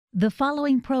The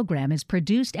following program is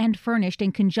produced and furnished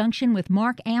in conjunction with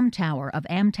Mark Amtower of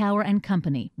Amtower and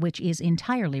Company, which is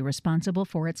entirely responsible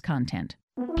for its content.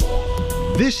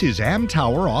 This is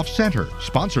Amtower Off Center,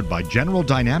 sponsored by General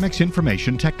Dynamics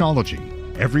Information Technology.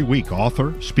 Every week,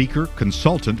 author, speaker,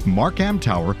 consultant Mark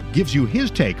Amtower gives you his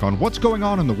take on what's going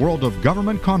on in the world of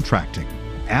government contracting.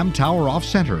 Amtower Off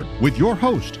Center with your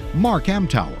host, Mark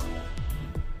Amtower.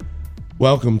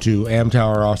 Welcome to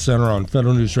Amtower Off Center on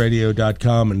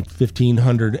federalnewsradio.com and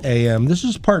 1500 AM. This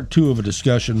is part two of a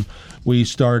discussion we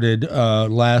started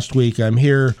last week. I'm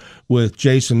here with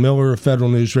Jason Miller of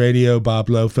Federal News Radio, Bob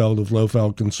Lohfeld of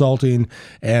Lohfeld Consulting,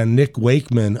 and Nick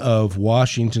Wakeman of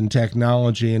Washington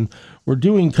Technology. And we're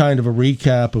doing kind of a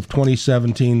recap of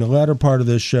 2017. The latter part of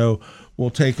this show, we'll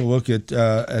take a look at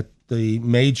the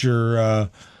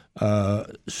major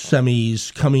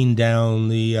semis coming down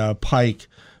the pike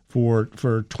for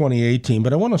 2018.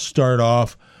 But I want to start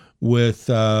off with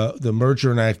the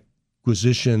merger and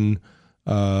acquisition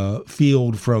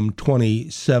field from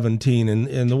 2017.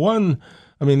 And the one,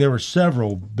 I mean, there were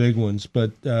several big ones,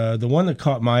 but the one that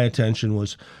caught my attention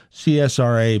was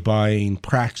CSRA buying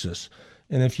Praxis.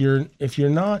 And if you're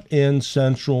not in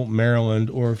Central Maryland,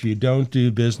 or if you don't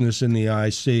do business in the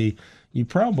IC, you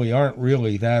probably aren't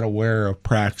really that aware of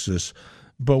Praxis.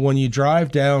 But when you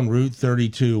drive down Route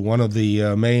 32, one of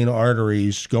the main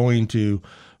arteries going to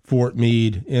Fort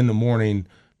Meade in the morning,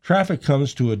 traffic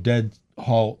comes to a dead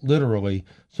halt, literally,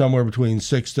 somewhere between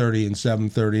 6:30 and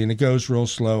 7:30, and it goes real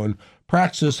slow. And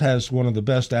Praxis has one of the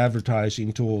best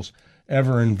advertising tools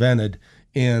ever invented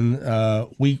in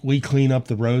we clean up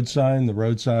the road sign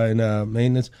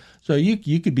maintenance. So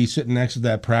you could be sitting next to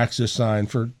that Praxis sign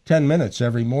for 10 minutes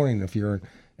every morning if you're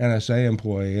an NSA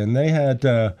employee. And they had...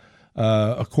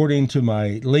 according to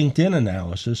my LinkedIn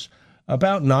analysis,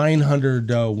 about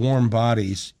 900 warm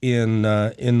bodies in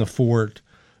the fort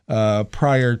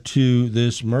prior to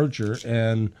this merger,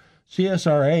 and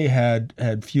CSRA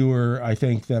had fewer, I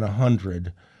think, than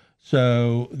 100.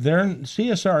 So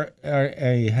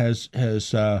CSRA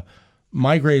has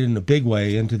migrated in a big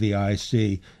way into the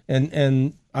IC,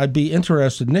 and I'd be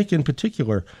interested, Nick in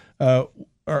particular.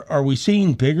 Are we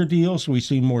seeing bigger deals? Are we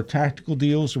seeing more tactical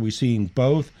deals? Are we seeing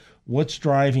both? What's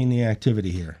driving the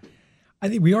activity here? I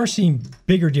think we are seeing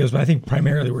bigger deals, but I think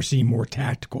primarily we're seeing more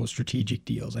tactical, strategic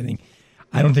deals.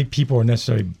 I don't think people are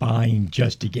necessarily buying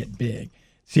just to get big.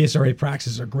 CSRA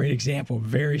Praxis is a great example,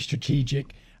 very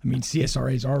strategic. I mean,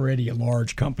 CSRA is already a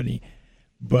large company,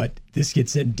 but this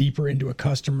gets in deeper into a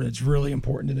customer that's really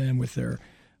important to them with their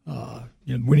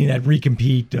winning that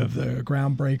recompete of the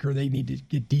groundbreaker. They need to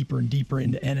get deeper and deeper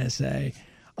into NSA.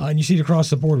 And you see it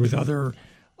across the board with other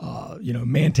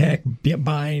Mantech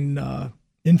buying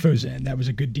InfoZen. That was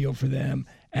a good deal for them,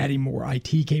 adding more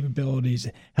IT capabilities,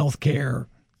 healthcare,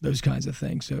 those kinds of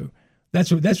things. So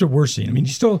that's what we're seeing. I mean,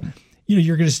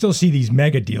 you're going to still see these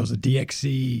mega deals, the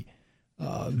DXC,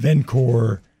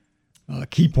 Vencor,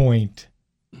 Keypoint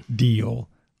deal,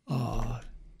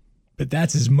 but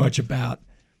that's as much about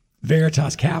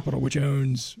Veritas Capital, which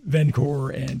owns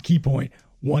Vencor and Keypoint,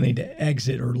 wanting to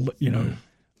exit or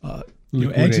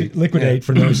liquidate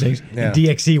for those things. Yeah.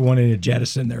 DXC wanted to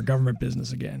jettison their government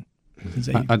business again.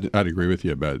 I'd agree with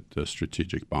you about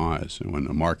strategic buys. And when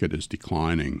the market is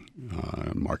declining,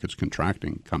 market's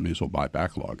contracting, companies will buy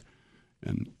backlog.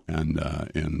 And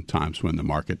in times when the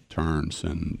market turns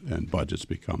and budgets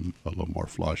become a little more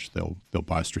flush, they'll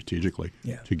buy strategically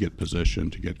to get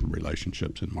position, to get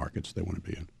relationships in markets they want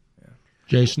to be in.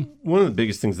 Jason? One of the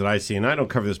biggest things that I see, and I don't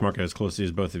cover this market as closely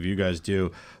as both of you guys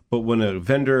do, but when a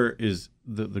vendor is,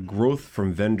 the growth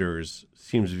from vendors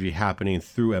seems to be happening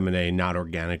through M&A, not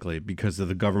organically, because of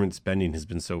the government spending has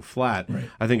been so flat. Right.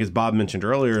 I think, as Bob mentioned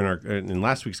earlier in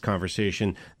last week's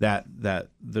conversation, that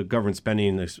the government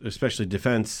spending, especially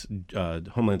defense,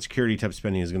 homeland security type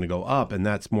spending, is going to go up, and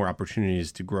that's more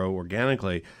opportunities to grow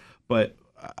organically. But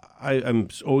I'm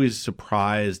always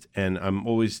surprised, and I'm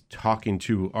always talking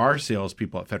to our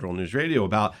salespeople at Federal News Radio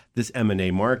about this M&A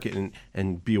market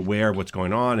and be aware of what's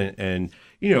going on. And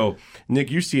Nick,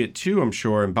 you see it too, I'm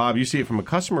sure, and Bob, you see it from a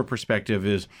customer perspective,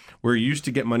 is where you used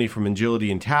to get money from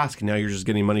Agility and Task, and now you're just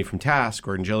getting money from Task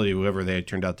or Agility, whoever they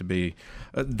turned out to be.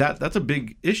 That's a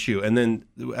big issue. And then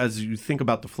as you think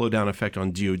about the flow-down effect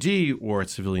on DoD or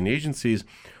its civilian agencies,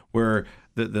 where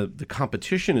the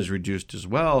competition is reduced as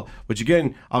well, which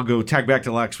again, I'll go tag back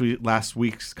to last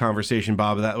week's conversation,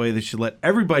 Bob. That way they should let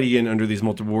everybody in under these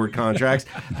multi-award contracts.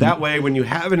 That way, when you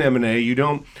have an M&A, you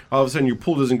don't, all of a sudden your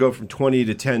pool doesn't go from 20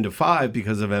 to 10 to 5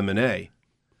 because of M&A.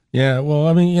 Yeah, well,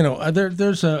 I mean,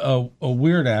 there's a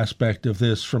weird aspect of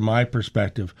this from my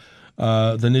perspective.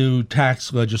 the new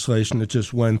tax legislation that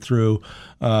just went through,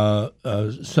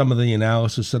 some of the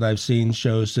analysis that I've seen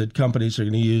shows that companies are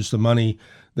going to use the money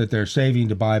that they're saving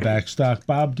to buy back stock.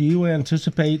 Bob, do you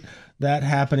anticipate that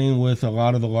happening with a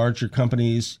lot of the larger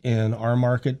companies in our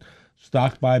market,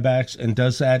 stock buybacks, and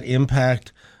does that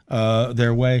impact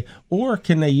their way? Or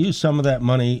can they use some of that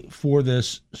money for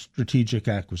this strategic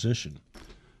acquisition?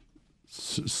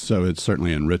 So it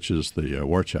certainly enriches the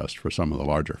war chest for some of the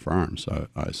larger firms.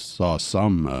 I saw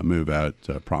some move out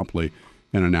promptly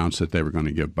and announce that they were going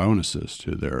to give bonuses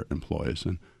to their employees.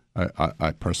 And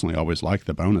I personally always like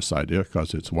the bonus idea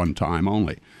because it's one time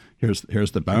only.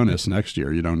 Here's the bonus. Next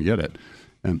year you don't get it,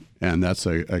 and that's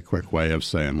a quick way of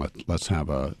saying let's have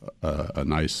a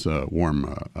nice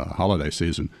warm holiday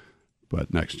season,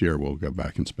 but next year we'll go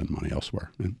back and spend money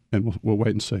elsewhere, and we'll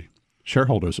wait and see.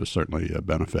 Shareholders are certainly a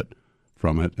benefit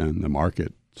from it, and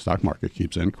the stock market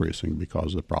keeps increasing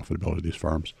because of the profitability of these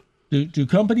firms. Do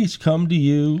companies come to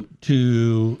you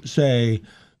to say,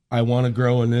 I want to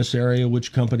grow in this area?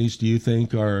 Which companies do you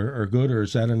think are good, or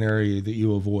is that an area that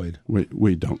you avoid?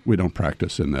 We don't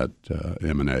practice in that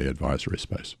M&A advisory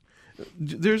space.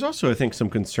 There's also, I think, some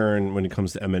concern when it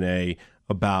comes to M&A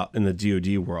about in the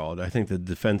DoD world. I think the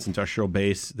defense industrial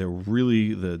base, the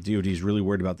DoD is really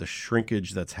worried about the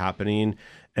shrinkage that's happening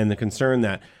and the concern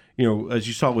that, as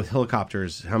you saw with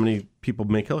helicopters, how many people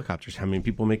make helicopters? How many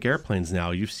people make airplanes now?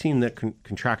 You've seen that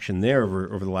contraction there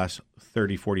over the last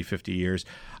 30, 40, 50 years.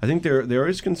 I think there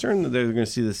is concern that they're going to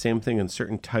see the same thing in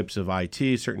certain types of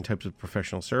IT, certain types of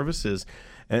professional services.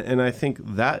 And I think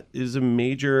that is a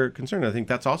major concern. I think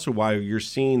that's also why you're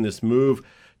seeing this move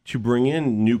to bring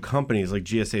in new companies like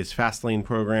GSA's Fast Lane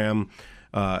program.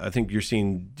 I think you're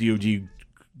seeing DoD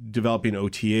developing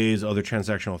OTAs, other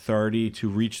transactional authority, to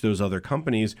reach those other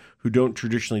companies who don't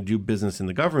traditionally do business in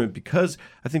the government, because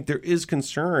I think there is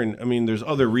concern. I mean, there's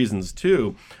other reasons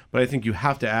too, but I think you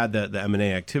have to add the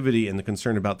M&A activity and the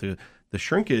concern about the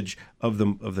shrinkage of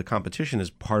the competition is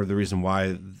part of the reason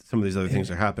why some of these other things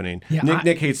are happening. Yeah,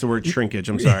 Nick hates the word shrinkage.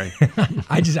 I'm sorry.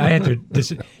 I had to.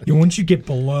 Once you get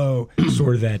below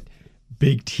sort of that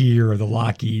big tier of the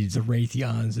Lockheeds, the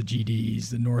Raytheons, the GDs,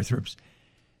 the Northrops,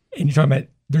 and you're talking about,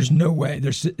 there's no way.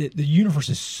 The universe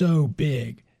is so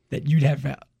big that you'd have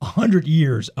 100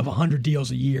 years of 100 deals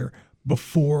a year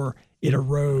before it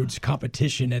erodes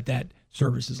competition at that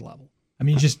services level. I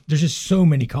mean, there's just so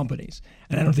many companies,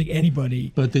 and I don't think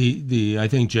anybody. But I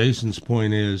think Jason's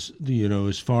point is,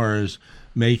 as far as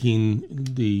making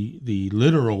the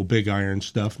literal big iron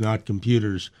stuff, not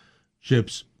computers,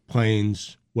 ships,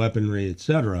 planes, weaponry,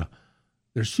 etc.,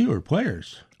 there's fewer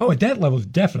players. Oh, at that level,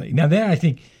 definitely. Now that I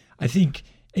think,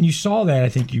 and you saw that, I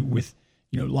think, with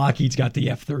Lockheed's got the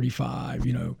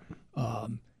F-35.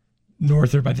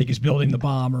 Northrop, I think, is building the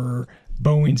bomber.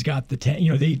 Boeing's got the tank.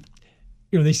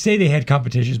 They say they had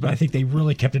competitions, but I think they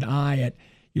really kept an eye at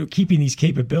keeping these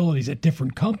capabilities at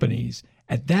different companies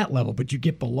at that level. But you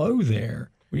get below there,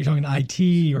 when you're talking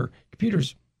IT or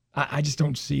computers, I just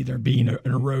don't see there being an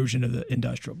erosion of the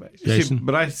industrial base.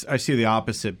 But I see the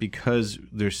opposite, because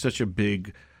there's such a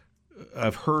big.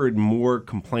 I've heard more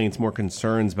complaints, more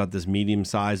concerns about this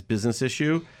medium-sized business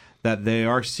issue, that they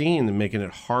are seeing and making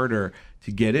it harder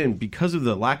to get in because of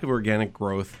the lack of organic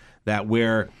growth. That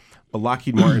where a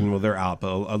Lockheed Martin, well, they're out, but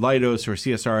a Leidos or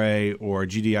CSRA or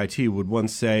GDIT would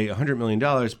once say $100 million,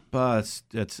 but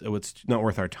it's not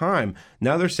worth our time.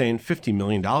 Now they're saying $50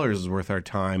 million is worth our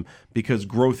time, because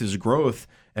growth is growth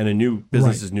and a new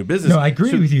business is new business. No, I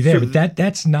agree with you there, but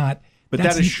that's not. But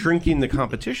that is shrinking the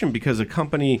competition, because a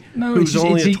company who's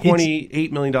only a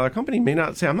 $28 million company may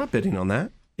not say, I'm not bidding on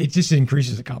that. It just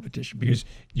increases the competition, because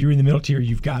you're in the middle tier.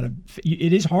 You've got to.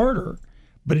 It is harder,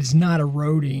 but it's not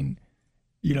eroding,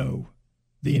 the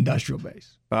industrial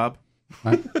base. Bob?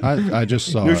 I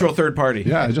just saw neutral third party.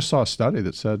 Yeah, I just saw a study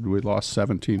that said we lost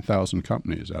 17,000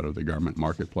 companies out of the government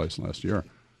marketplace last year.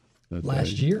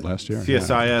 Last year,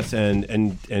 CSIS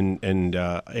and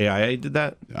AIA did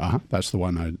that. That's the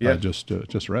one I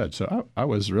just read. So I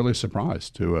was really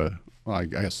surprised to, I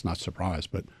guess not surprised,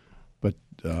 but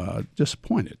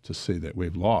disappointed to see that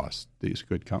we've lost these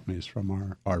good companies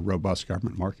from our robust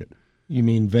government market. You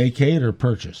mean vacate or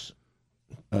purchase?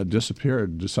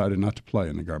 Disappeared. Decided not to play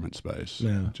in the government space.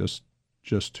 Yeah.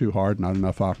 Just too hard. Not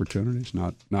enough opportunities.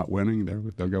 Not winning.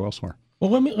 They'll go elsewhere. Well,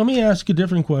 let me ask a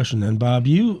different question then, Bob.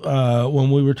 You,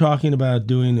 when we were talking about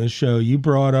doing this show, you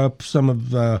brought up some of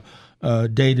the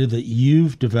data that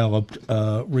you've developed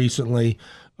recently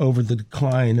over the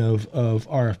decline of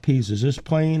RFPs. Is this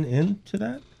playing into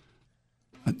that?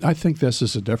 I think this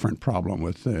is a different problem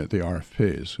with the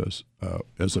RFPs because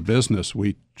as a business,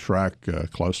 we track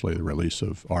closely the release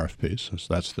of RFPs.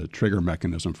 So that's the trigger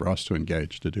mechanism for us to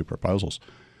engage to do proposals.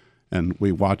 And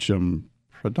we watch them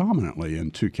predominantly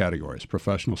in two categories,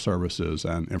 professional services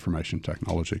and information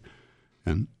technology.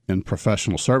 And in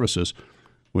professional services,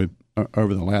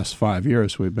 over the last 5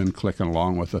 years, we've been clicking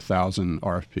along with 1,000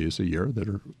 RFPs a year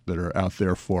that are out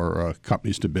there for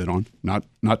companies to bid on,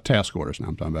 not task orders. Now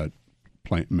I'm talking about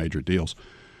major deals,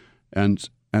 and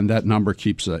that number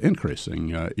keeps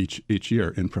increasing each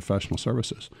year in professional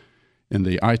services. In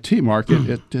the IT market,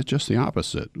 it did just the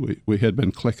opposite. We had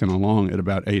been clicking along at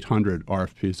about 800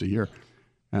 RFPs a year,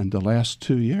 and the last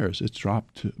 2 years it's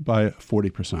dropped by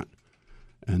 40%,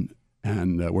 and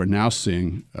we're now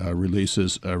seeing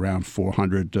releases around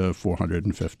 400 to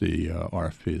 450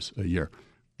 RFPs a year,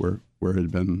 where it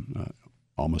had been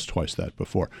almost twice that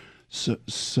before. So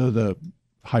the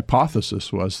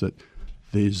hypothesis was that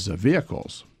these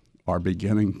vehicles are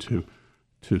beginning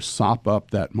to sop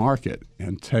up that market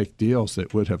and take deals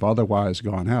that would have otherwise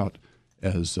gone out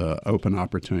as open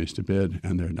opportunities to bid,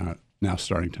 and they're now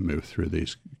starting to move through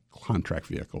these contract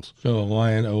vehicles. So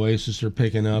Alliant, Oasis are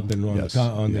picking up, and on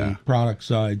the product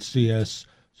side, CS,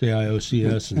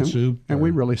 CIOCS, and SOUP. And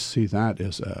we really see that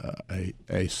as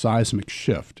a seismic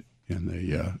shift in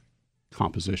the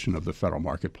composition of the federal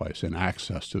marketplace and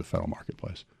access to the federal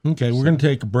marketplace. Okay, we're going to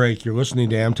take a break. You're listening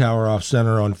to Amtower Off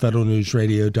Center on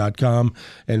federalnewsradio.com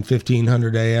and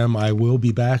 1500 AM. I will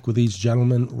be back with these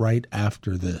gentlemen right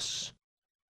after this.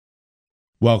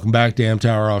 Welcome back to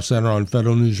Amtower Off Center on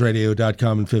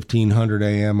federalnewsradio.com and 1500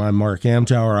 AM. I'm Mark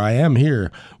Amtower. I am here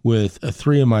with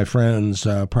three of my friends,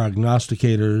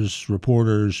 prognosticators,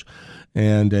 reporters,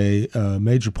 and a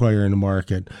major player in the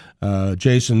market,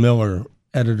 Jason Miller,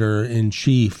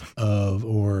 editor-in-chief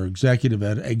executive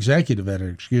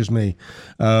editor,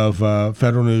 of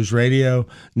Federal News Radio.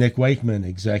 Nick Wakeman,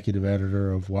 executive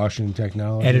editor of Washington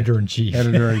Technology. Editor-in-chief.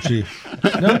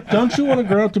 Don't you want to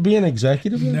grow up to be an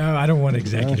executive? No, I don't want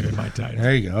executive in my title.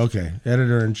 There you go. Okay,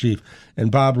 editor-in-chief.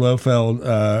 And Bob Lohfeld,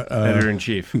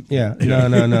 editor-in-chief. Yeah,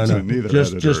 no. So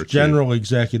just general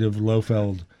executive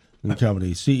Lohfeld and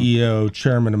Company, CEO,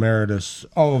 chairman emeritus,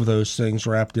 all of those things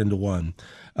wrapped into one.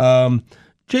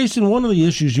 Jason, one of the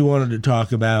issues you wanted to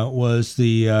talk about was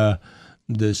the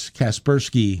this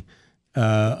Kaspersky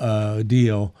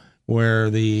deal, where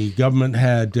the government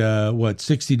had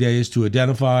 60 days to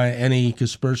identify any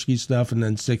Kaspersky stuff and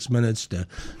then 6 minutes to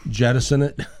jettison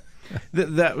it.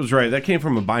 That was right. That came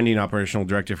from a binding operational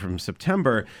directive from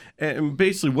September. And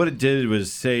basically what it did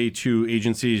was say to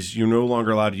agencies, you're no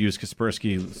longer allowed to use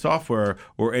Kaspersky software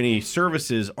or any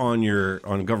services on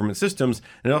government systems.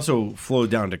 And it also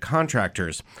flowed down to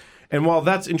contractors. And while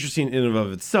that's interesting in and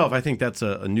of itself, I think that's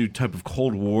a new type of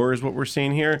Cold War is what we're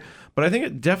seeing here. But I think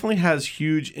it definitely has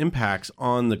huge impacts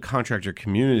on the contractor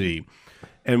community.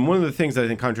 And one of the things that I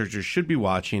think contractors should be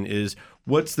watching is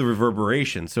what's the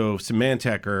reverberation. So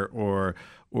Symantec or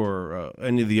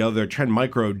any of the other Trend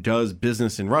Micro does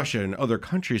business in Russia and other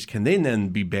countries, can they then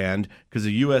be banned? Because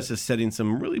the U.S. is setting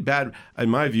some really bad,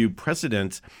 in my view,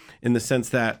 precedents in the sense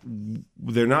that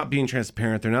they're not being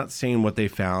transparent. They're not saying what they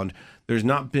found. There's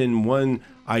not been one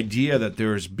idea that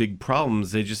there's big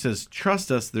problems. They just says,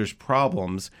 trust us, there's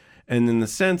problems. And in the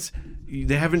sense,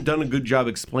 they haven't done a good job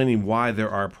explaining why there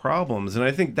are problems. And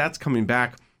I think that's coming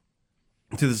back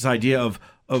to this idea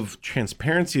of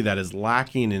transparency that is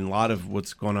lacking in a lot of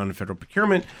what's going on in federal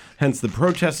procurement, hence the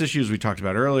protest issues we talked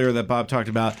about earlier that Bob talked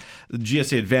about. The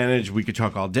GSA Advantage, we could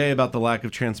talk all day about the lack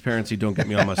of transparency. Don't get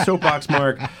me on my soapbox,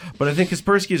 Mark. But I think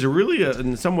Kaspersky is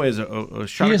in some ways, a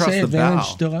shot GSA across the Advantage bow.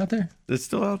 still out there? It's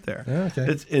still out there. Yeah, okay.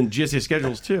 It's in GSA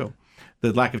schedules, too.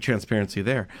 The lack of transparency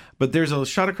there. But there's a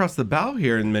shot across the bow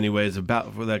here in many ways for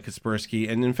that Kaspersky.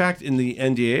 And in fact, in the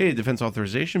NDAA, Defense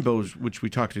Authorization Bill, which we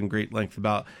talked in great length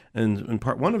about in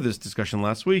part one of this discussion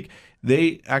last week,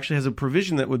 they actually has a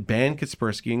provision that would ban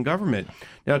Kaspersky in government.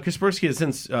 Now, Kaspersky has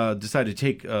since decided to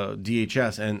take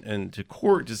DHS and to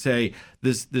court to say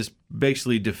this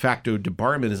basically de facto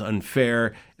debarment is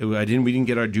unfair. We didn't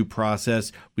get our due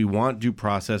process. We want due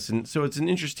process. And so it's an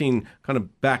interesting kind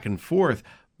of back and forth.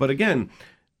 But again,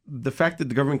 the fact that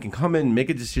the government can come in and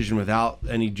make a decision without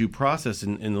any due process,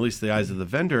 in at least the eyes of the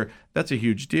vendor, that's a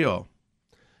huge deal.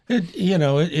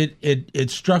 It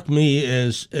struck me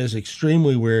as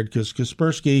extremely weird because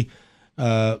Kaspersky,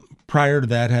 prior to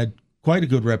that, had quite a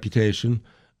good reputation.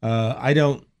 I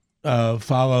don't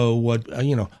follow what,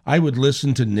 I would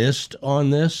listen to NIST on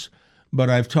this,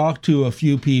 but I've talked to a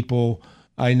few people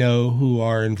I know who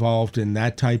are involved in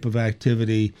that type of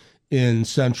activity in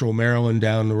central Maryland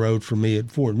down the road from me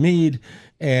at Fort Meade,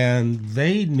 and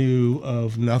they knew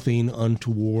of nothing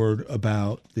untoward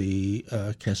about the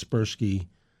Kaspersky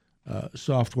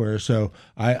software. So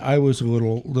I was a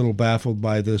little baffled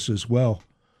by this as well.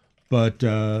 But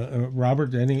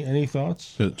Robert, any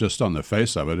thoughts? Just on the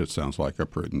face of it, it sounds like a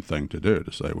prudent thing to do,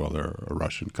 to say, well, they're a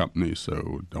Russian company,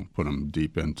 so don't put them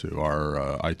deep into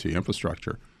our IT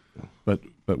infrastructure. But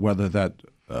whether that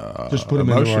just put them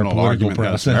into our argument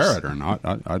process. has merit or not,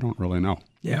 I don't really know.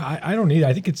 Yeah, I don't either.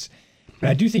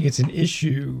 I do think it's an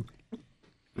issue.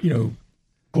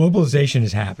 Globalization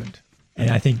has happened, and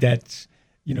I think that's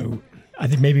I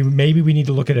think maybe we need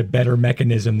to look at a better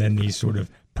mechanism than these sort of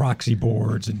proxy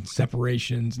boards and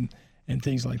separations and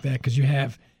things like that, because you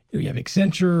have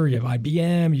Accenture, you have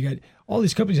IBM, you got all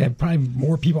these companies that have probably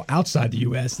more people outside the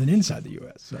U.S. than inside the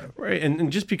U.S. So. Right,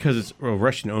 and just because it's a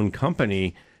Russian-owned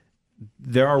company,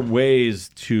 there are ways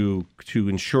to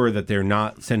ensure that they're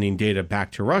not sending data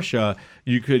back to Russia.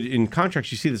 You could, in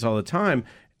contracts, you see this all the time.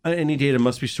 Any data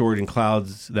must be stored in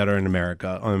clouds that are in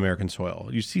America, on American soil.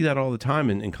 You see that all the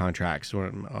time in contracts, or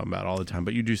about all the time,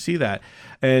 but you do see that.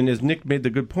 And as Nick made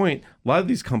the good point, a lot of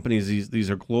these companies,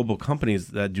 these are global companies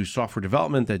that do software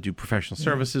development, that do professional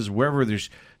services, wherever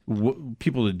there's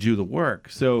people to do the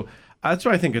work. So that's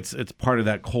why I think it's part of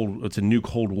that it's a new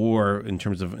Cold War in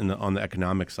terms of on the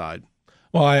economic side.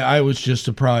 Well, I was just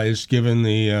surprised, given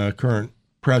the current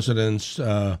president's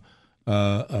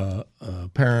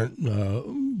apparent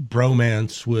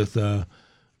bromance with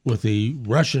the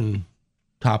Russian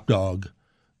top dog,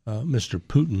 Mr.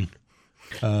 Putin.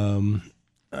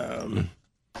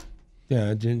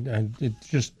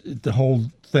 The whole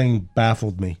thing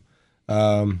baffled me.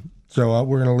 So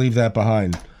we're going to leave that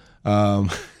behind. I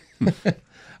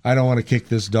don't want to kick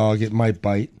this dog; it might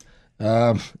bite.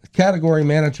 Category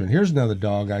management. Here's another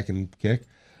dog I can kick.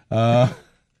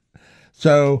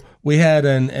 So we had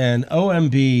an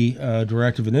OMB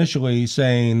directive initially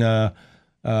saying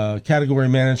category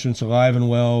management's alive and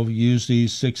well. Use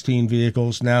these 16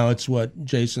 vehicles. Now it's what,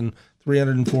 Jason?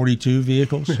 342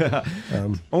 vehicles?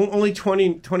 Only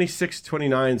 20, 26,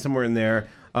 29, somewhere in there.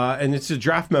 And it's a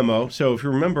draft memo. So if you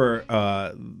remember,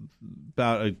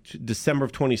 about December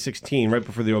of 2016, right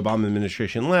before the Obama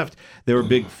administration left, they were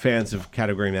big fans of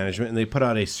category management, and they put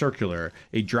out a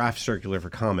draft circular for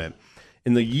comment.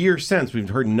 In the year since, we've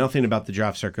heard nothing about the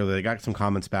draft circular. They got some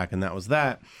comments back, and that was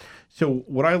that. So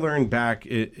what I learned back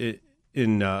in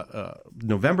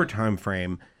November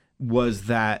timeframe was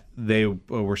that they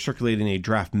were circulating a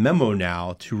draft memo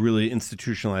now to really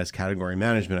institutionalize category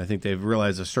management. I think they've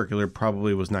realized a circular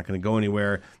probably was not going to go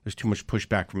anywhere. There's too much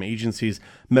pushback from agencies.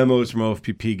 Memos from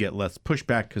OFPP get less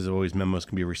pushback because always memos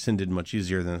can be rescinded much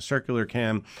easier than a circular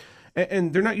can.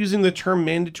 And they're not using the term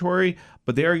mandatory,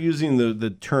 but they are using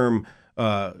the term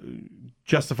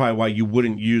justify why you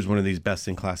wouldn't use one of these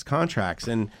best-in-class contracts.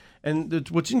 And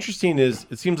what's interesting is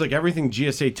it seems like everything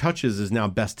GSA touches is now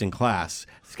best in class.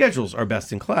 Schedules are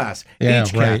best in class.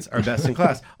 HCATs are best in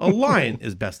class. Alliant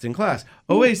is best in class.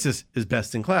 Oasis is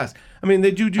best in class. I mean,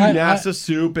 they do NASA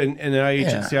SOUP and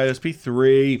NIH and CISP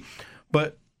 3,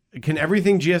 but can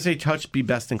everything GSA touch be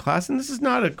best in class? And this is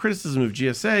not a criticism of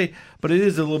GSA, but it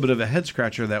is a little bit of a head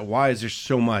scratcher that why is there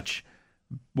so much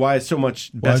best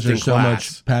in class? So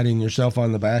much patting yourself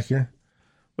on the back here?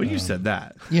 Well, you said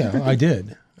that. Yeah, I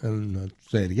did. And I'll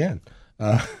say it again.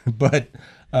 But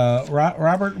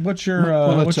Robert, what's your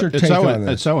take on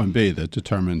this? It's OMB that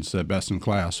determines best in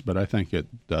class, but I think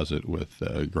it does it with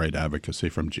great advocacy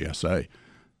from GSA.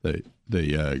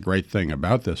 The great thing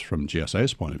about this from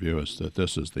GSA's point of view is that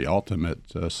this is the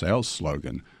ultimate sales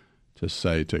slogan to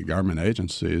say to government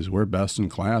agencies, we're best in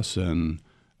class, and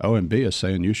OMB is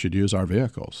saying you should use our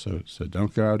vehicles. So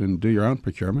don't go out and do your own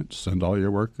procurement. Send all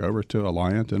your work over to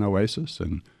Alliant and Oasis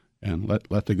and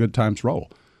let the good times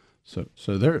roll. So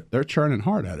they're churning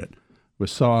hard at it. We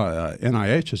saw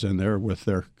NIH is in there with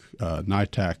their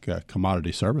NITAC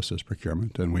commodity services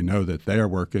procurement, and we know that they are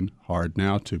working hard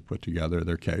now to put together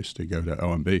their case to go to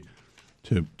OMB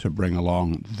to bring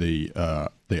along the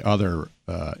other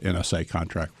NSA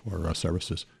contract for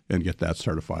services and get that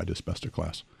certified as best of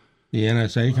class. The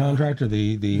NSA contract or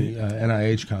the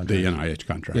NIH contract? The NIH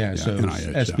contract. Yeah, so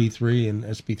NIH, SB3 and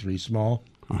SB3 small.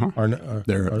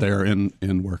 They're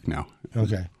in work now.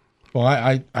 Okay. Well,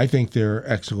 I think they're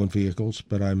excellent vehicles,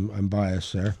 but I'm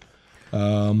biased there.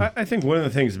 I think one of the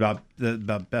things about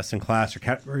best in class or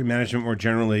category management more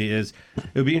generally is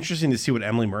it would be interesting to see what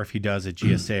Emily Murphy does at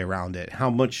GSA around it, how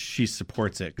much she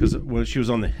supports it. Because when she was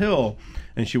on the Hill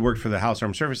and she worked for the House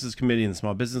Armed Services Committee and the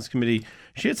Small Business Committee,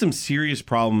 she had some serious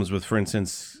problems with, for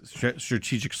instance,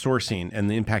 strategic sourcing and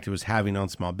the impact it was having on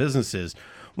small businesses.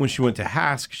 when she went to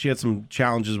HASC, she had some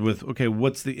challenges with, okay,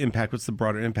 what's the impact? What's the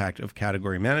broader impact of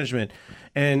category management?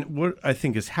 And what I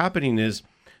think is happening is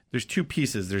there's two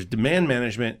pieces. There's demand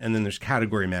management and then there's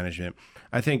category management.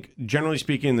 I think, generally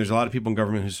speaking, there's a lot of people in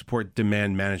government who support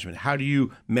demand management. How do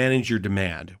you manage your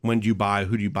demand? When do you buy?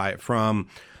 Who do you buy it from?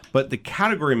 But the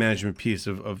category management piece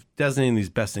of designating these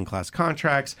best-in-class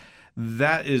contracts,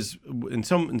 that is, in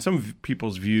some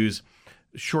people's views,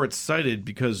 short-sighted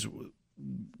because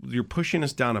you're pushing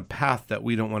us down a path that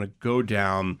we don't want to go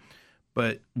down.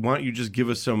 But why don't you just give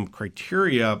us some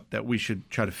criteria that we should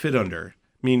try to fit under?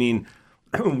 Meaning,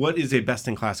 what is a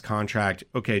best-in-class contract?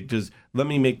 Okay, let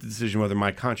me make the decision whether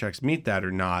my contracts meet that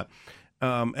or not.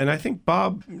 And I think,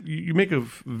 Bob, you make a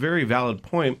very valid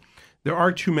point. There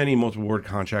are too many multiple award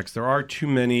contracts. There are too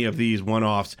many of these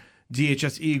one-offs.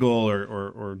 DHS Eagle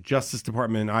or Justice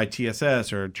Department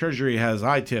ITSS or Treasury has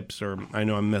ITIPS, or I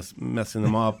know I'm messing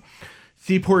them up.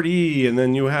 Seaport E, and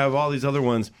then you have all these other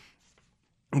ones.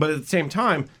 But at the same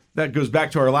time, that goes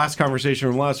back to our last conversation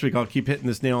from last week. I'll keep hitting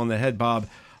this nail on the head, Bob.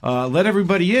 Let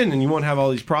everybody in, and you won't have all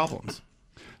these problems.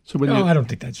 So I don't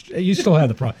think that's. You still have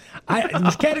the problem.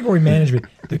 With category management,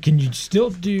 can you still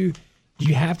do? Do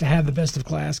you have to have the best of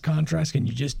class contracts? Can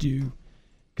you just do?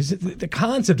 Because the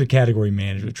concept of category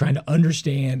management, trying to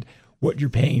understand what you're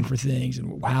paying for things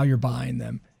and how you're buying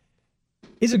them,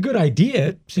 is a good idea.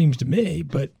 It seems to me,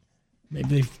 but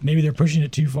maybe they're pushing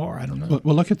it too far. I don't know.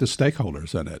 Well, look at the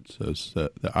stakeholders in it. So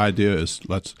the idea is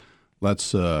let's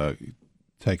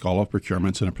take all of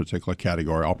procurements in a particular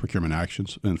category, all procurement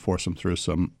actions, and force them through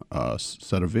some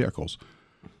set of vehicles.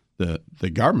 The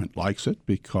government likes it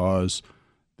because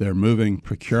they're moving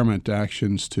procurement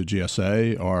actions to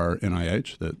GSA or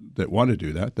NIH that want to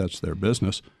do that. That's their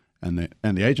business. And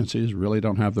the agencies really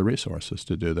don't have the resources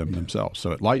to do them themselves.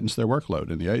 So it lightens their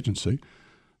workload in the agency.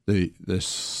 The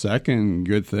second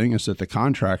good thing is that the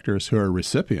contractors who are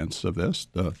recipients of this,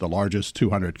 the largest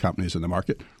 200 companies in the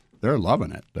market, they're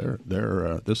loving it.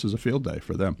 This is a field day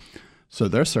for them. So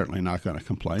they're certainly not going to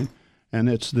complain. And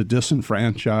it's the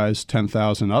disenfranchised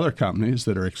 10,000 other companies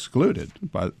that are excluded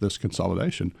by this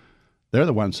consolidation. They're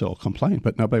the ones that will complain,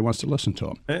 but nobody wants to listen to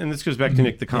them. And this goes back to,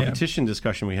 Nick, the competition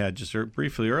discussion we had just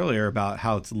briefly earlier about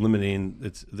how it's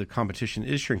limiting, the competition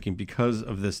is shrinking because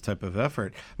of this type of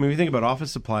effort. I mean, when you think about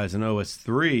office supplies in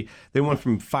OS3, they went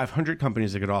from 500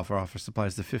 companies that could offer office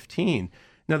supplies to 15.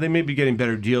 Now, they may be getting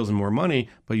better deals and more money,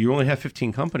 but you only have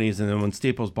 15 companies, and then when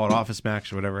Staples bought Office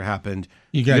Max or whatever happened,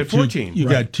 you got 14. You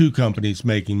got two companies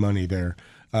making money there,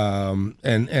 and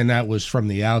that was from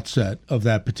the outset of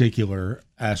that particular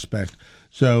aspect.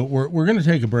 So we're going to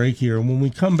take a break here, and when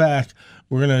we come back,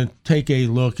 we're going to take a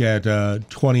look at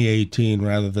 2018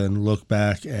 rather than look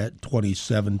back at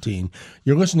 2017.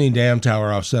 You're listening to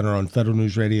Amtower Off Center on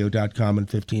federalnewsradio.com and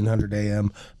 1500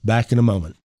 AM. Back in a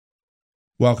moment.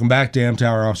 Welcome back to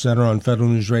Amtower Off Center on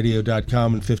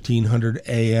federalnewsradio.com and 1500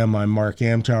 AM. I'm Mark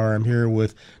Amtower. I'm here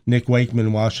with Nick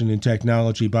Wakeman, Washington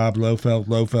Technology, Bob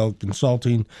Lohfeld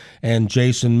Consulting, and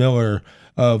Jason Miller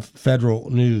of Federal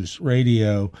News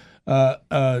Radio.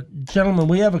 Gentlemen,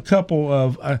 we have a couple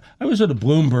of I was at a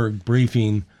Bloomberg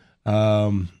briefing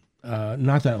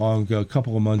not that long ago, a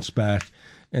couple of months back,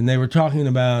 and they were talking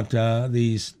about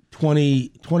these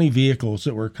 20 vehicles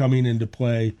that were coming into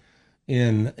play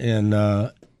in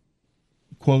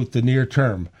quote the near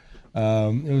term.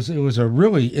 It was a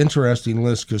really interesting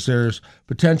list because there's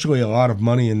potentially a lot of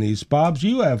money in these. Bob,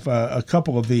 you have a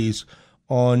couple of these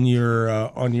on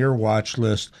your watch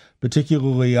list,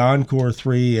 particularly Encore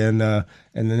 3 and the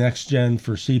next gen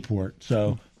for Seaport.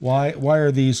 So why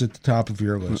are these at the top of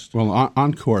your list? Well,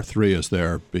 Encore 3 is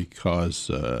there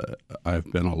because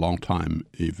I've been a long-time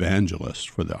evangelist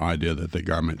for the idea that the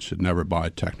government should never buy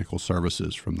technical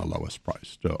services from the lowest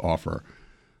price to offer,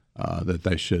 that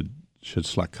they should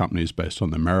select companies based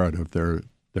on the merit of their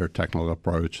technical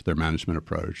approach, their management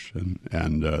approach,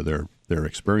 and their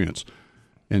experience.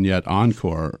 And yet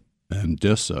Encore and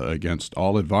DISA, against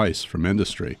all advice from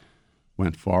industry,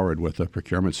 went forward with a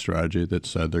procurement strategy that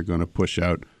said they're going to push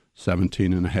out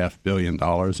 $17.5 billion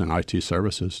in IT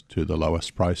services to the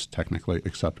lowest price technically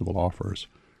acceptable offers.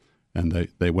 And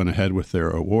they went ahead with their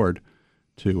award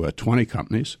to 20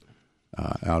 companies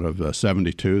out of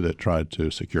 72 that tried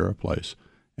to secure a place.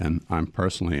 And I'm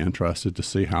personally interested to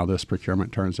see how this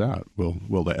procurement turns out.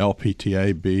 Will the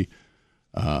LPTA be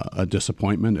a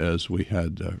disappointment as we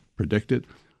had predicted,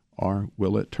 or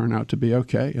will it turn out to be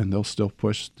okay and they'll still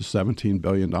push the $17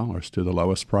 billion to the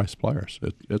lowest price players?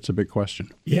 It's a big question.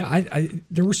 Yeah,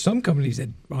 there were some companies that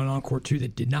on Encore 2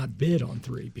 that did not bid on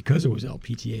 3 because it was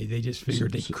LPTA. They just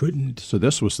figured they couldn't. So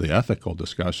this was the ethical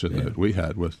discussion that we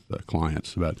had with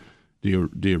clients about, do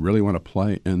you really want to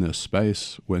play in this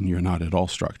space when you're not at all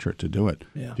structured to do it?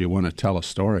 Yeah. Do you want to tell a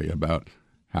story about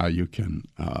how you can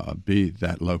be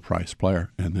that low price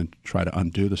player and then try to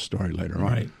undo the story later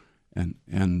Right. on?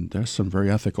 And there's some very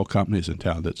ethical companies in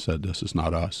town that said, this is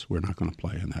not us. We're not going to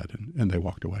play in that, and they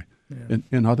walked away. Yeah.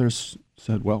 And others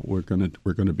said, well, we're going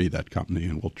to be that company,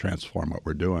 and we'll transform what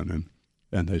we're doing,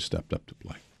 and they stepped up to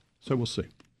play. So we'll see.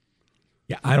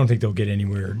 Yeah, I don't think they'll get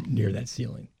anywhere near that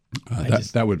ceiling.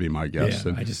 That would be my guess.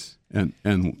 Yeah,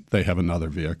 And they have another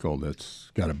vehicle that's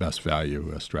got a best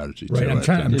value strategy right. to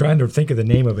I'm it. trying to think of the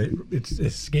name of it. It's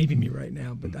escaping me right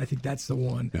now, but I think that's the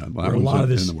one. Yeah, where a lot of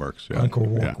this in the works. Yeah. Encore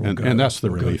walk will go, and that's the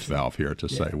will relief go to. valve here to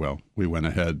say, well, we went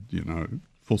ahead,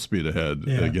 full speed ahead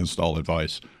against all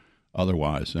advice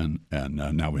otherwise, and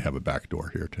now we have a back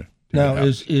door here to. Now,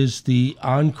 is the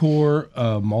Encore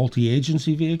a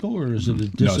multi-agency vehicle, or is it a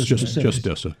DISA? No, it's just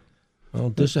DISA. Well,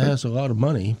 DISA has a lot of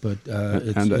money, but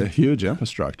and a huge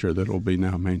infrastructure that will be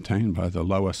now maintained by the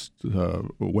lowest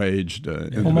waged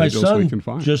individuals my son we can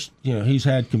find. Just he's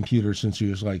had computers since he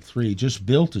was like 3. Just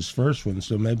built his first one,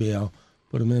 so maybe I'll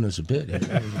put him in as a bid.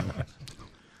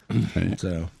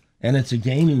 So, and it's a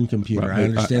gaming computer. Well, I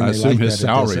understand. I they assume like his that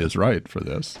at salary DISA. is right for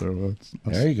this. So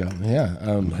There you go. Yeah.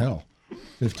 Hell,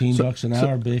 $15 an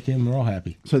hour, big him. We're all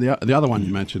happy. So the other one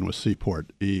you mentioned was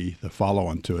Seaport E, the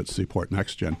follow-on to it, Seaport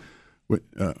Next Gen.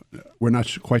 We're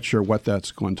not quite sure what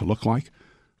that's going to look like,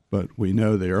 but we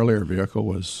know the earlier vehicle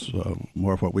was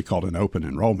more of what we called an open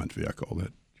enrollment vehicle,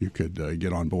 that you could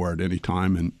get on board any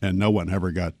time, and no one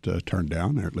ever got turned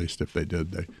down, or at least if they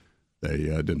did, they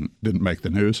didn't make the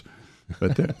news.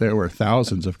 But there were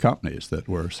thousands of companies that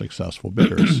were successful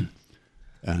bidders,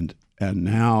 and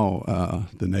now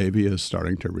the Navy is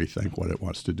starting to rethink what it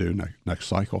wants to do next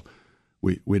cycle.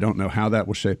 We don't know how that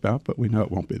will shape out, but we know it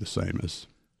won't be the same as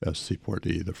Seaport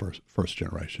E, the first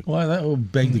generation. Well, that will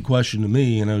beg the question to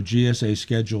me. GSA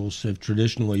schedules have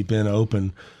traditionally been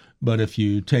open, but if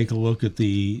you take a look at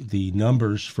the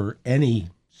numbers for any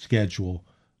schedule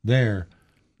there,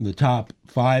 the top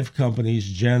 5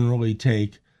 companies generally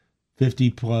take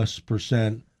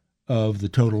 50+% of the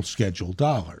total scheduled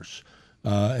dollars.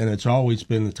 And it's always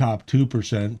been the top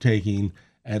 2% taking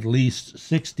at least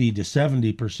 60 to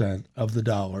 70% of the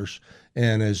dollars.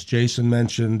 And as Jason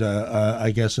mentioned,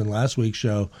 I guess in last week's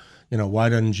show, why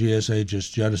doesn't GSA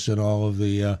just jettison all of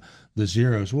the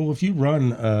zeros? Well, if you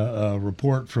run a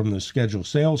report from the schedule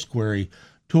sales query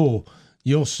tool,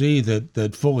 you'll see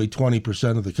that fully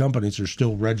 20% of the companies are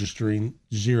still registering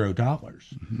 $0.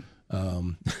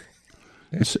 Mm-hmm.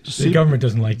 The government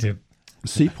doesn't like to.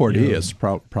 Seaport E is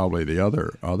probably the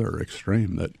other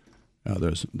extreme, that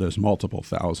there's multiple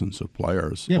thousands of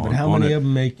players. Yeah, but how many of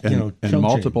them make and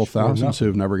multiple change thousands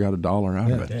who've never got $1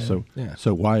 out of it. Yeah.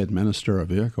 So why administer a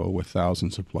vehicle with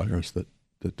thousands of players that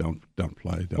don't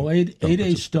play? Well,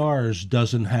 8A Stars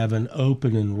doesn't have an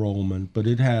open enrollment, but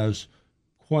it has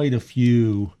quite a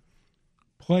few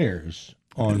players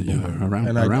on board.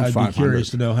 Around I'd 500. be curious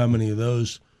to know how many of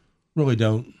those really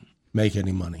don't make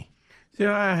any money.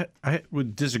 Yeah, I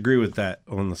would disagree with that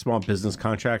on the small business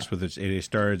contracts, whether it's 8A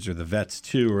Stars or the vets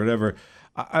too or whatever.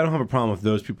 I don't have a problem with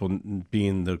those people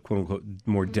being the quote unquote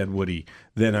more deadwoody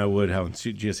than I would have on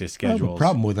GSA schedules. I have a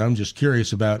problem with it. I'm just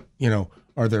curious about,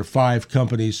 are there 5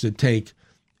 companies that take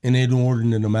an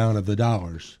inordinate amount of the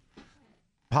dollars?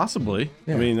 Possibly.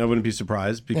 Yeah. I mean, I wouldn't be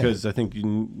surprised because I think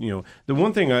the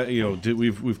one thing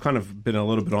we've kind of been a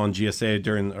little bit on GSA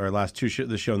during our last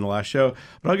the show and the last show,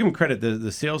 but I'll give them credit.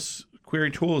 The sales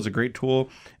query tool is a great tool,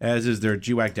 as is their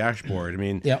GWAC dashboard. I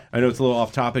mean, I know it's a little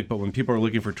off topic, but when people are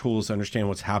looking for tools to understand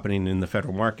what's happening in the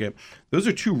federal market, those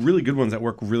are 2 really good ones that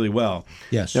work really well.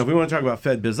 Yes. Now, if we want to talk about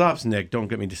Fed Biz Ops, Nick, don't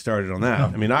get me started on that.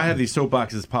 I mean, I have these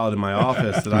soapboxes piled in my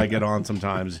office that I get on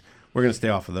sometimes. We're going to stay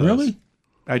off of those. Really?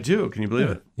 I do. Can you believe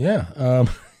it? Yeah.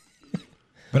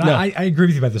 But no. I agree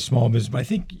with you about the small business. But I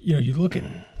think you look at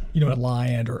at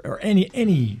Lion or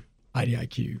any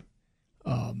IDIQ,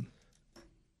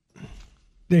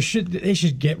 they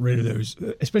should get rid of those.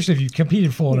 Especially if you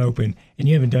competed full and open and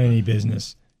you haven't done any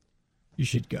business, you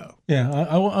should go. Yeah,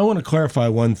 I want to clarify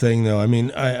one thing though. I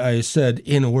mean, I said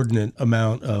inordinate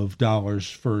amount of dollars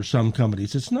for some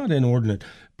companies. It's not inordinate.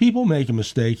 People make a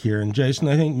mistake here, and Jason,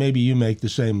 I think maybe you make the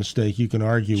same mistake. You can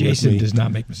argue with me. Jason does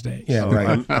not make mistakes. Yeah,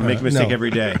 right. I make a mistake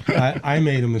every day. I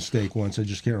made a mistake once. I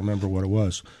just can't remember what it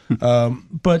was.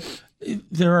 But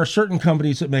there are certain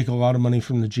companies that make a lot of money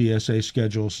from the GSA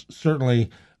schedules. Certainly,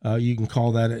 you can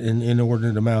call that an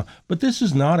inordinate amount. But this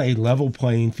is not a level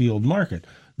playing field market.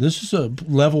 This is a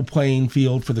level playing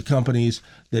field for the companies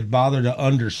that bother to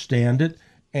understand it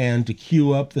and to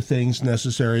queue up the things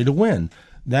necessary to win.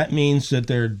 That means that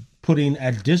they're putting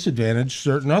at disadvantage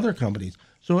certain other companies.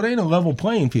 So it ain't a level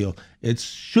playing field. It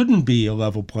shouldn't be a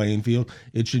level playing field.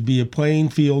 It should be a playing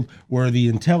field where the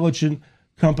intelligent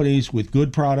companies with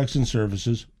good products and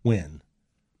services win.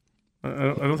 I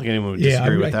don't think anyone would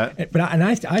disagree with that. But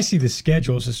I see the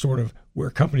schedules as sort of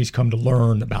where companies come to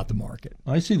learn about the market.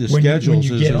 I see the schedules when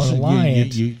you get on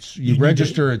Alliance, you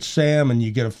register at SAM and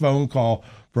you get a phone call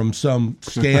from some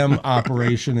scam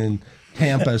operation in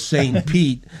Tampa, St.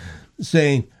 Pete,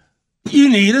 saying, you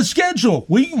need a schedule.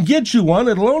 We can get you one.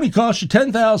 It'll only cost you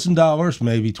 $10,000,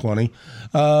 maybe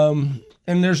 $20,000.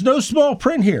 And there's no small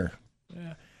print here.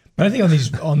 Yeah. But I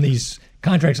think on these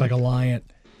contracts like Alliant,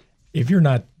 if you're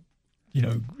not,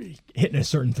 hitting a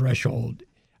certain threshold,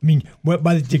 I mean,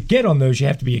 to get on those, you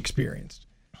have to be experienced.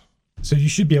 So you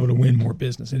should be able to win more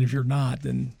business. And if you're not,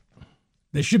 then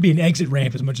there should be an exit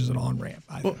ramp as much as an on-ramp.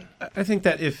 I think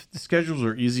that if the schedules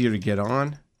are easier to get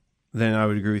on, then I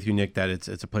would agree with you, Nick, that it's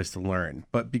a place to learn.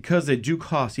 But because they do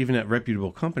cost, even at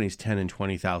reputable companies, $10,000 and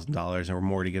 $20,000 or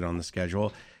more to get on the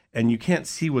schedule, and you can't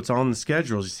see what's on the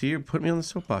schedules. You see, you put me on the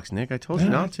soapbox, Nick. I told you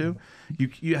not to.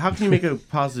 You how can you make a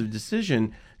positive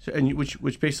decision?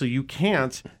 Which basically you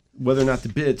can't, whether or not to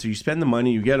bid. So you spend the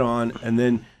money, you get on, and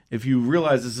then if you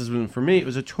realize this isn't for me, it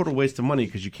was a total waste of money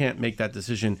because you can't make that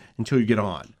decision until you get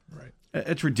on. Right.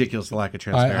 It's ridiculous, the lack of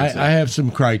transparency. I have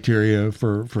some criteria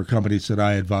for companies that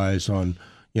I advise on,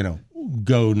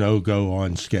 go, no go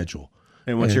on schedule.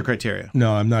 And what's your criteria?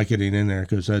 No, I'm not getting in there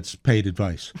because that's paid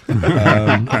advice.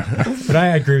 But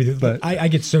I agree with you. But I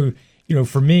get so,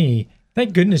 for me,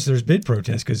 thank goodness there's bid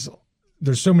protests because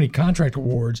there's so many contract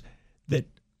awards that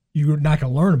you're not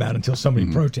going to learn about until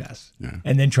somebody protests. Yeah.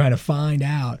 And then trying to find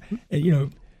out.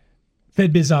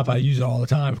 Fed Biz Op, I use it all the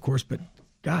time, of course, but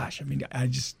gosh, I mean,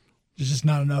 there's just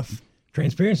not enough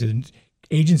transparency. And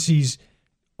agencies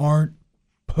aren't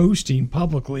posting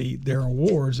publicly their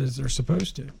awards as they're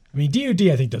supposed to. I mean, DOD,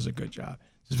 I think, does a good job.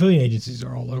 Civilian agencies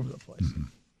are all over the place. Mm-hmm.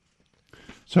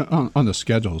 So on the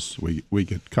schedules, we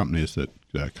get companies that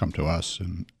come to us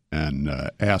and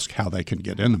ask how they can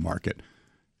get in the market.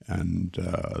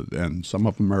 And some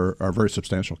of them are very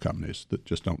substantial companies that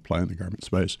just don't play in the government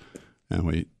space. And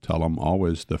we tell them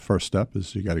always the first step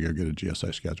is you got to go get a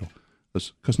GSA schedule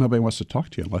because nobody wants to talk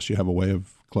to you unless you have a way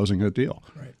of closing a deal.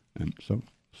 Right. And so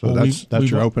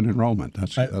that's your open enrollment.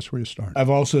 That's where you start. I've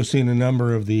also seen a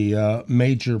number of the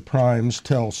major primes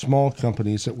tell small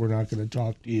companies that we're not going to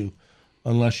talk to you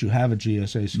unless you have a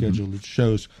GSA schedule that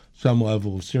shows some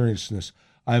level of seriousness.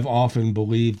 I've often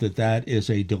believed that is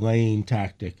a delaying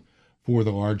tactic for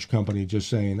the large company, just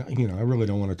saying, I really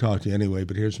don't want to talk to you anyway,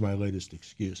 but here's my latest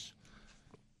excuse.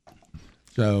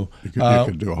 So you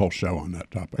could do a whole show on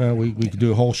that topic. We could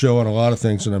do a whole show on a lot of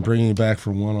things, and I'm bringing you back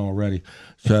from one already.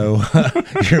 So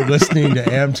you're listening to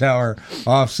Amtower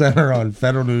Off Center on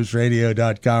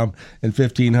federalnewsradio.com and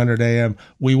 1500 AM.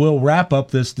 We will wrap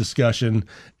up this discussion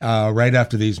right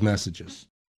after these messages.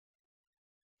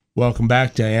 Welcome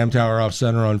back to Amtower Off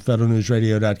Center on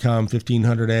federalnewsradio.com,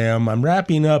 1500 AM. I'm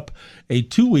wrapping up a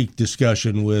 2-week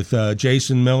discussion with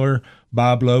Jason Miller,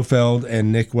 Bob Lohfeld,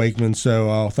 and Nick Wakeman, so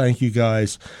I'll thank you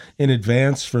guys in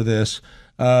advance for this.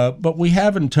 But we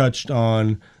haven't touched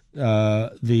on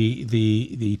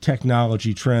the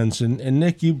technology trends, and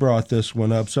Nick, you brought this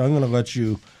one up, so I'm going to let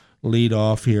you lead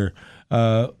off here.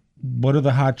 What are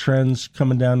the hot trends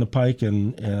coming down the pike,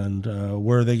 and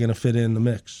where are they going to fit in the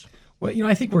mix? Well,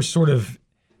 I think we're sort of,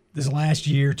 this last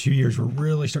year, 2 years, we're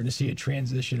really starting to see a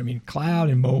transition. I mean, cloud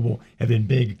and mobile have been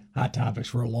big hot topics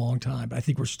for a long time, but I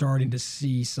think we're starting to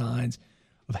see signs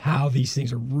of how these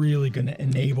things are really going to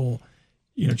enable,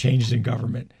 changes in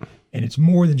government. And it's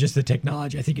more than just the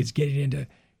technology. I think it's getting into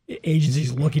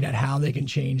agencies looking at how they can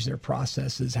change their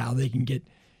processes, how they can get,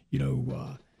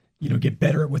 get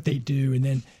better at what they do. And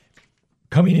then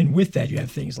coming in with that, you have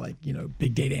things like,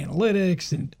 big data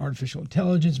analytics and artificial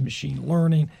intelligence, machine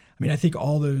learning. I mean, I think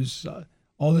all those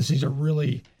things are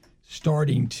really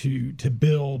starting to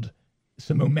build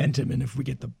some momentum. And if we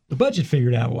get the budget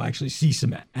figured out, we'll actually see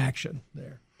some action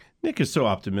there. Nick is so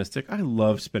optimistic. I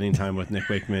love spending time with Nick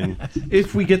Wakeman.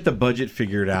 If we get the budget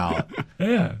figured out,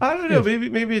 yeah, I don't know.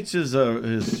 Maybe it's his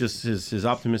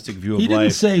optimistic view of life. He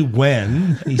didn't say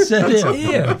when. He said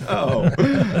if. Oh,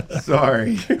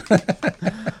 sorry.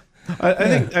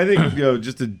 I think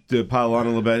just to pile on a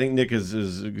little bit, I think Nick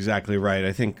is exactly right.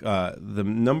 I think the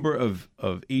number of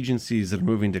agencies that are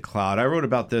moving to cloud. I wrote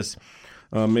about this.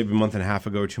 Maybe a month and a half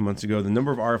ago or 2 months ago, the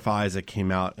number of RFIs that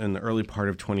came out in the early part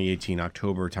of 2018,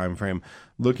 October timeframe,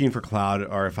 looking for cloud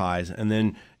RFIs. And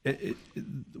then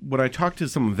when I talk to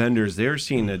some vendors, they're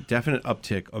seeing a definite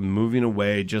uptick of moving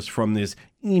away just from this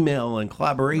email and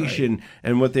collaboration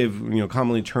and what they've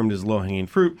commonly termed as low-hanging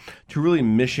fruit to really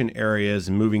mission areas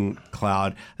and moving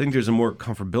cloud. I think there's a more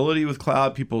comfortability with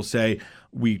cloud. People say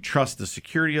we trust the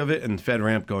security of it, and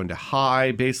FedRAMP going to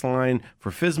high baseline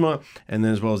for FISMA, and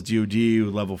then as well as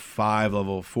DoD level 5,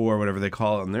 level 4, whatever they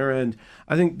call it on their end.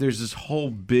 I think there's this whole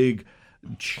big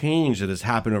change that has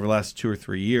happened over the last 2 or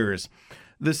 3 years.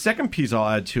 The second piece I'll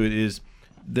add to it is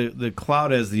the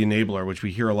cloud as the enabler, which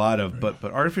we hear a lot of, but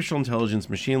artificial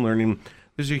intelligence, machine learning,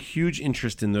 there's a huge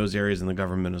interest in those areas in the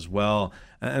government as well.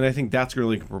 And I think that's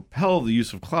really going to propel the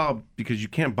use of cloud because you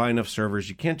can't buy enough servers,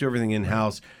 you can't do everything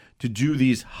in-house to do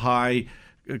these high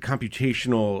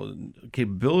computational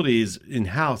capabilities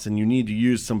in-house, and you need to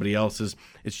use somebody else's.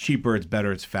 It's cheaper, it's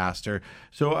better, it's faster.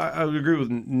 So I would agree with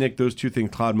Nick, those two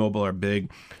things, cloud mobile, are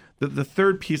big. The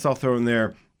third piece I'll throw in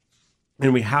there,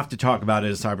 and we have to talk about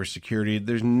it, is cybersecurity.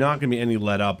 There's not going to be any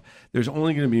let up. There's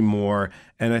only going to be more.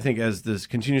 And I think as this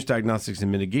continuous diagnostics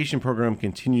and mitigation program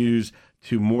continues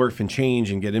to morph and change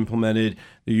and get implemented,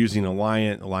 they're using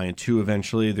Alliant 2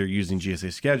 eventually. They're using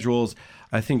GSA schedules.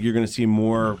 I think you're going to see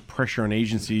more pressure on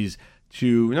agencies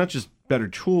to not just better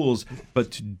tools, but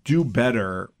to do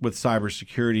better with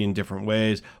cybersecurity in different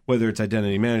ways, whether it's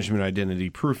identity management,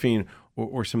 identity proofing,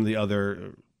 or some of the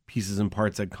other pieces and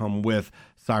parts that come with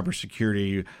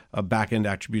cybersecurity, back-end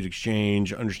attribute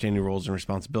exchange, understanding roles and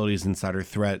responsibilities, insider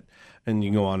threat, and you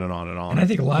can go on and on and on. And I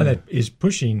think a lot of that is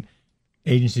pushing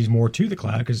agencies more to the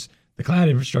cloud because the cloud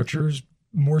infrastructure is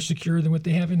more secure than what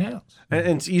they have in-house. And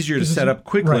it's easier to set up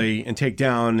quickly and take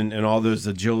down and all those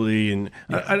agility. And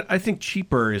I think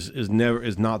cheaper is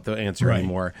not the answer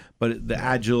anymore, but the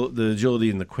agility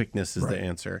and the quickness is the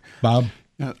answer. Bob?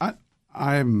 Yeah,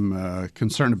 I'm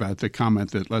concerned about the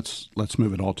comment that let's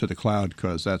move it all to the cloud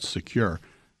because that's secure.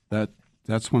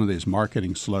 That's one of these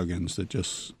marketing slogans that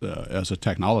just, as a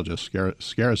technologist,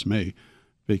 scares me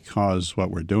because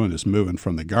what we're doing is moving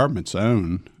from the government's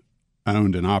owned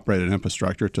and operated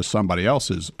infrastructure to somebody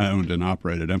else's owned and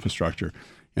operated infrastructure.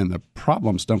 And the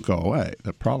problems don't go away.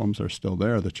 The problems are still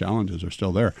there. The challenges are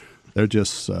still there. They're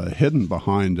just hidden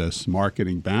behind this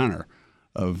marketing banner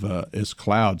of it's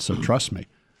cloud, so trust me.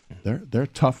 They're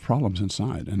tough problems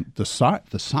inside, and the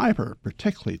cyber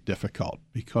particularly difficult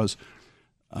because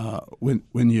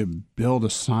when you build a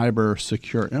cyber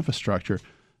secure infrastructure,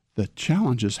 the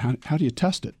challenge is how do you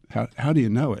test it? How do you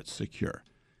know it's secure?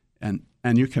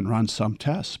 And you can run some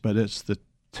tests, but it's the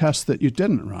tests that you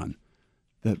didn't run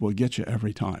that will get you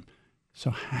every time. So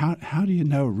how do you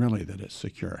know really that it's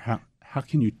secure? How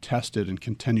can you test it and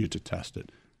continue to test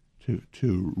it?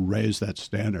 To raise that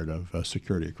standard of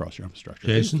security across your infrastructure.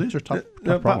 Jason? These are tough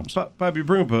problems. Bob, you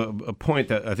bring up a point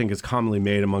that I think is commonly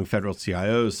made among federal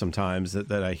CIOs sometimes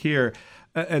that I hear,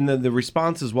 and then the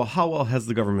response is, well, how well has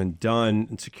the government done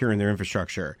in securing their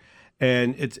infrastructure?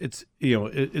 And it's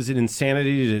is it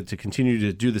insanity to continue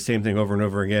to do the same thing over and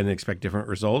over again and expect different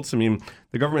results? I mean,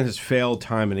 the government has failed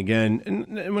time and again.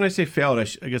 And when I say failed,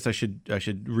 I guess I should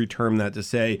reterm that to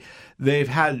say they've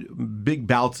had big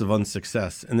bouts of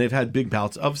unsuccess and they've had big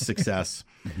bouts of success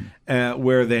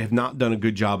where they have not done a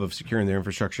good job of securing their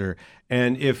infrastructure.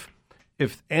 And if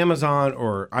Amazon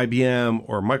or IBM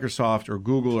or Microsoft or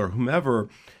Google or whomever,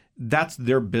 that's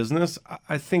their business,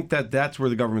 I think that's where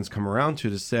the government's come around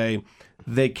to say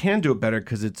they can do it better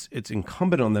because it's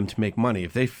incumbent on them to make money.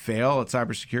 If they fail at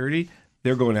cybersecurity,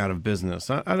 they're going out of business.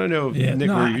 I don't know, Nick,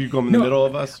 were you going in the middle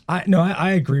of us?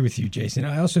 I agree with you, Jason.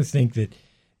 I also think that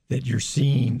you're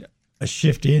seeing a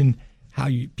shift in how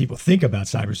people think about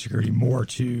cybersecurity more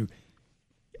to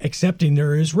accepting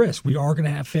there is risk. We are going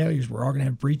to have failures. We're all going to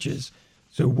have breaches.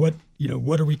 So what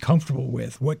are we comfortable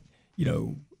with?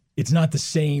 It's not the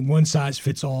same one size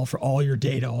fits all for all your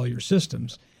data, all your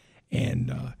systems.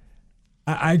 And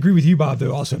I agree with you, Bob,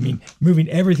 though, also. I mean, moving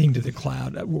everything to the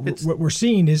cloud, what we're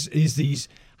seeing is these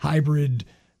hybrid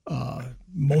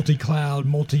multi-cloud,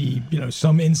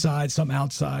 some inside, some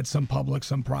outside, some public,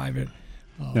 some private.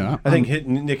 I think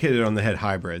Nick hit it on the head,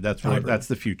 hybrid. That's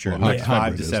the future, next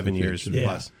 5 to 7 years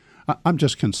plus. I'm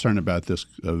just concerned about this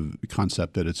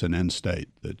concept that it's an end state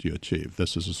that you achieve.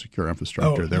 This is a secure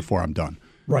infrastructure, therefore I'm done.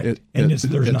 Right, there's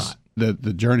not.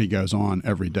 The journey goes on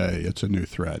every day. It's a new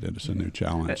threat and it's a new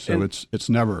challenge. So it's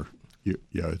never,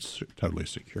 it's totally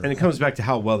secure. And it comes back to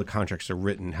how well the contracts are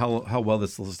written, how well the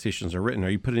solicitations are written. Are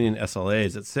you putting in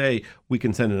SLAs that say we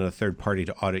can send in a third party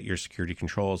to audit your security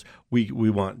controls? We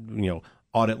want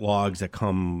audit logs that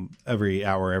come every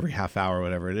hour, every half hour,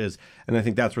 whatever it is. And I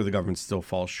think that's where the government still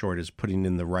falls short, is putting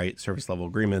in the right service level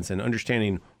agreements and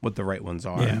understanding what the right ones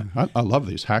are. Yeah. I love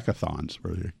these hackathons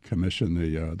where you commission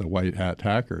the white hat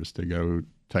hackers to go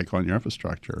take on your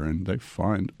infrastructure, and they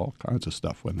find all kinds of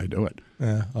stuff when they do it.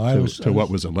 Yeah, what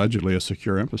was allegedly a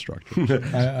secure infrastructure.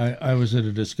 I was at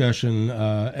a discussion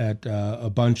at a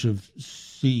bunch of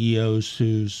CEOs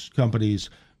whose companies,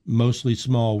 mostly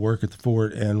small, work at the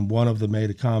fort, and one of them made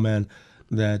a comment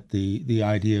that the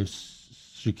idea of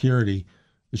security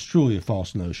is truly a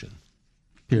false notion.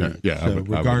 Period. Yeah, so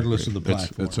regardless of the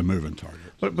platform, it's a moving target.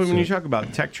 But when you talk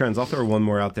about tech trends, I'll throw one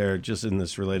more out there just in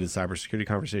this related cybersecurity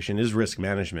conversation, is risk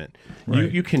management.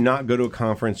 Right. You cannot go to a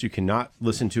conference, you cannot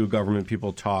listen to government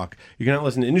people talk, you cannot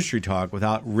listen to industry talk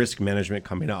without risk management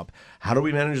coming up. How do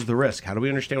we manage the risk? How do we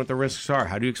understand what the risks are?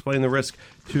 How do you explain the risk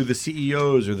to the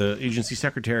CEOs or the agency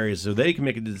secretaries so they can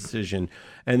make a decision?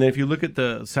 And then if you look at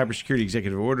the cybersecurity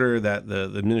executive order that the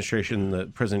administration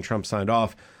that President Trump signed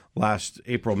off last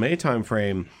April-May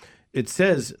timeframe, it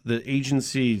says the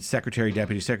agency secretary,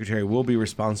 deputy secretary will be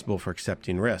responsible for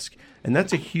accepting risk. And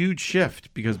that's a huge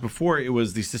shift, because before it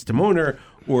was the system owner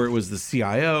or it was the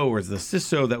CIO or the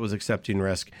CISO that was accepting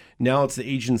risk. Now it's the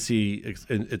agency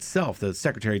itself, the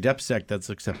secretary, DepSec, that's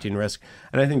accepting risk.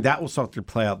 And I think that will start to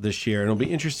play out this year. And it'll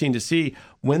be interesting to see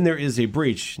when there is a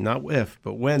breach, not if,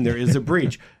 but when there is a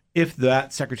breach, if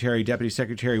that secretary, deputy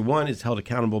secretary, one, is held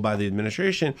accountable by the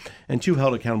administration, and two,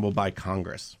 held accountable by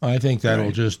Congress. I think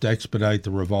that'll just expedite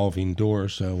the revolving door.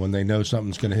 So when they know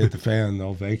something's going to hit the fan,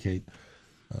 they'll vacate.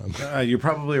 You're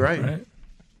probably right.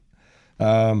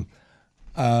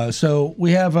 So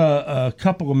we have a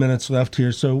couple of minutes left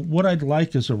here. So what I'd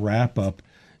like as a wrap up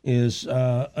is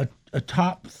a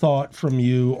top thought from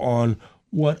you on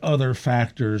what other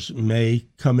factors may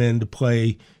come into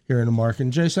play here in the market.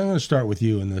 And Jason, I'm going to start with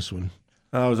you in this one.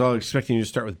 I was all expecting you to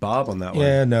start with Bob on that one.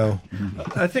 Yeah, no.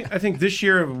 I think this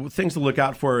year things to look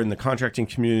out for in the contracting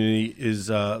community is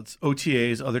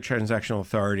OTAs, other transactional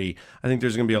authority. I think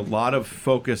there's going to be a lot of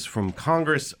focus from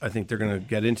Congress. I think they're going to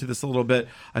get into this a little bit.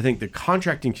 I think the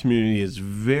contracting community is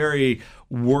very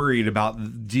worried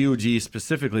about DOD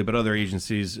specifically, but other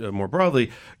agencies more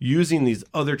broadly, using these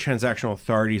other transactional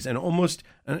authorities and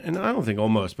I don't think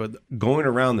almost, but going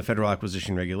around the federal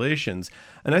acquisition regulations.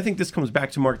 And I think this comes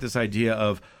back to, Mark, this idea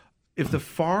of, if the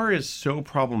FAR is so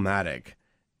problematic,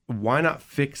 why not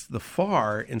fix the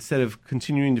FAR instead of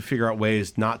continuing to figure out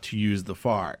ways not to use the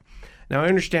FAR? Now, I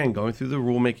understand going through the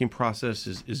rulemaking process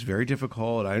is very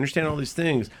difficult. I understand all these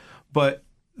things, but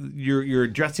you're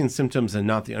addressing symptoms and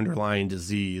not the underlying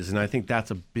disease. And I think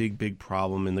that's a big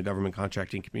problem in the government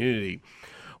contracting community.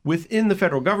 Within the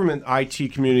federal government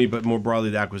IT community, but more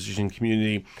broadly the acquisition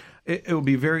community, it will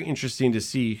be very interesting to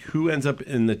see who ends up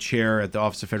in the chair at the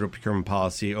Office of Federal Procurement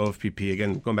Policy, OFPP.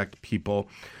 Again, going back to people,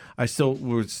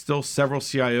 we're still several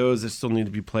CIOs that still need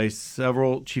to be placed,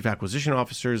 several chief acquisition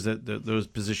officers that those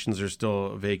positions are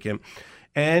still vacant.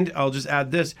 And I'll just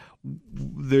add this,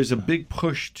 there's a big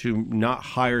push to not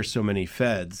hire so many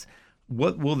feds.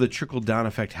 What will the trickle-down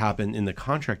effect happen in the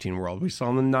contracting world? We saw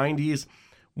in the 90s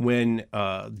when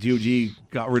DOD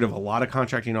got rid of a lot of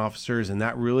contracting officers, and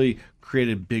that really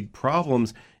created big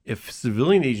problems. If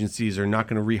civilian agencies are not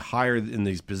going to rehire in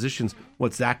these positions,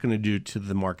 what's that going to do to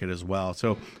the market as well?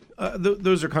 So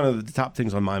those are kind of the top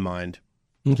things on my mind.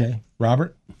 Okay.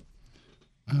 Robert?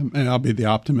 And I'll be the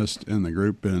optimist in the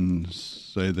group and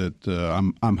say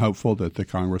that I'm hopeful that the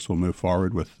Congress will move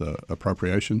forward with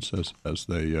appropriations as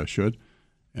they should,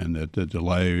 and that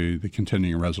the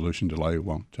continuing resolution delay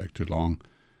won't take too long,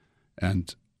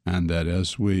 and that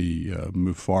as we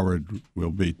move forward,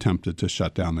 we'll be tempted to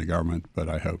shut down the government, but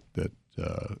I hope that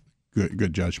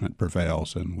good judgment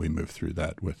prevails and we move through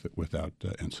that without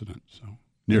incident. So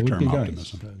near-term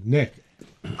optimism. Nice. Nick?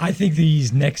 I think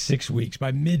these next 6 weeks,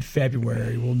 by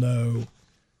mid-February, we'll know,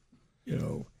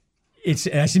 it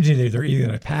seems to me they're either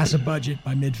going to pass a budget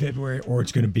by mid-February or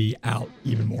it's going to be out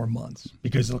even more months.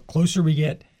 Because the closer we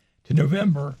get to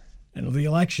November and the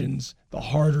elections, the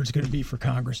harder it's going to be for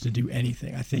Congress to do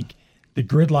anything. I think the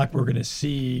gridlock we're going to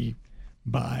see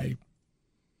by,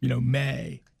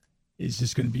 May is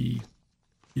just going to be,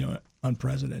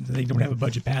 unprecedented. I think they don't have a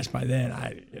budget passed by then.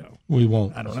 We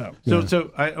won't. I don't know.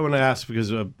 So I want to ask, because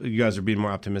you guys are being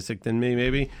more optimistic than me,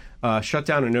 maybe.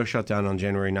 Shutdown or no shutdown on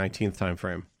January 19th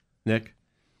timeframe? Nick?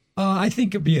 I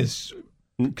think it'd be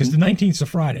because the 19th is a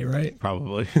Friday, right?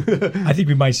 Probably. I think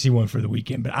we might see one for the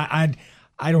weekend, but I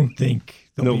don't think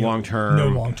no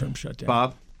long-term shutdown.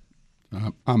 Bob?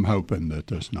 I'm hoping that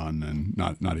there's none, and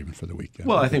not even for the weekend.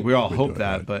 Well, I think we all hope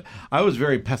that, right. but I was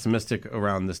very pessimistic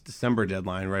around this December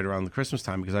deadline, right around the Christmas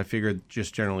time, because I figured,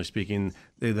 just generally speaking,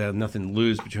 they have nothing to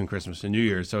lose between Christmas and New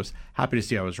Year's. So I was happy to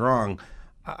see I was wrong.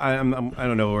 I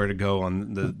don't know where to go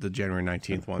on the January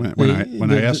 19th one.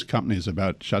 When I ask companies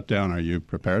about shutdown, are you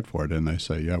prepared for it? And they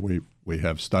say, yeah, we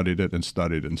have studied it and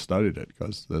studied and studied it,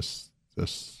 because this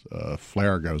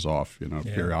flare goes off,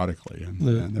 periodically, and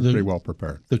they're pretty well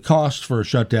prepared. The cost for a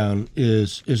shutdown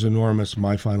is enormous.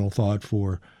 My final thought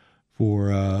for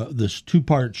this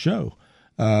two-part show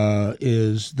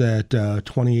is that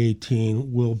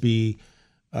 2018 will be,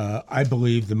 I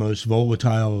believe, the most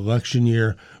volatile election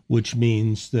year, which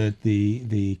means that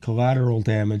the collateral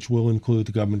damage will include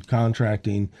the government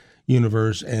contracting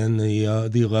universe and the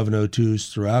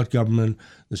 1102s throughout government,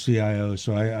 the CIO.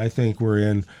 So I think we're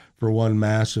in for one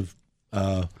massive,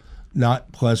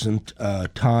 not pleasant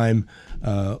time.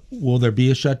 Will there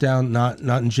be a shutdown? Not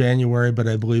in January, but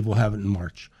I believe we'll have it in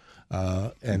March.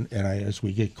 As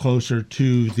we get closer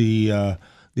to the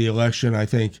election, I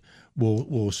think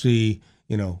we'll see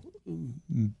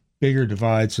bigger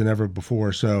divides than ever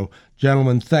before. So,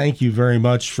 gentlemen, thank you very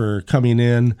much for coming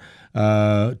in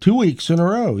 2 weeks in a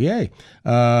row. Yay.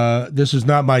 This is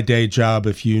not my day job.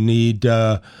 If you need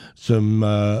some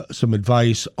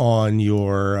advice on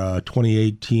your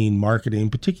 2018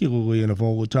 marketing, particularly in a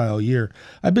volatile year,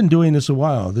 I've been doing this a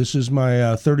while. This is my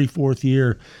 34th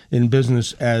year in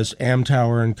business as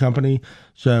Amtower and Company.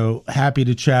 So happy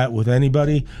to chat with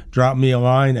anybody. Drop me a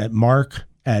line at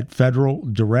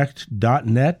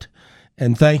mark@federaldirect.net.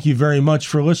 And thank you very much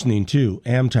for listening to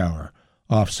Amtower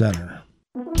Off Center.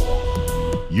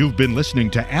 You've been listening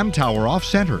to Amtower Off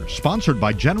Center, sponsored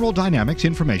by General Dynamics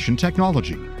Information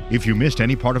Technology. If you missed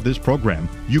any part of this program,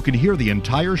 you can hear the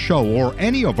entire show or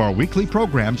any of our weekly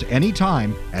programs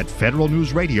anytime at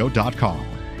federalnewsradio.com.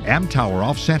 Amtower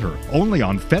Off Center, only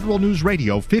on Federal News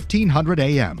Radio 1500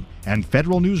 AM and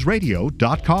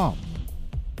federalnewsradio.com.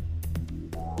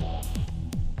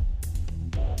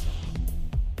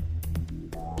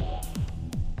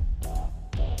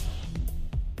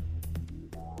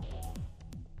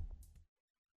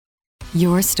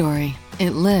 Your story. It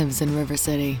lives in River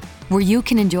City, where you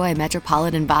can enjoy a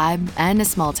metropolitan vibe and a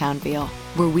small town feel,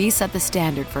 where we set the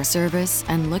standard for service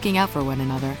and looking out for one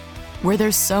another, where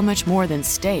there's so much more than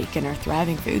steak in our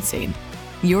thriving food scene.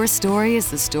 Your story is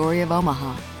the story of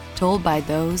Omaha, told by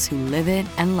those who live it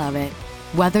and love it.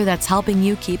 Whether that's helping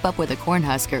you keep up with the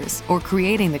Cornhuskers or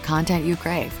creating the content you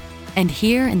crave. And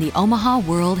here in the Omaha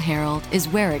World Herald is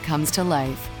where it comes to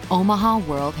life. Omaha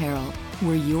World Herald,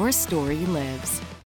 where your story lives.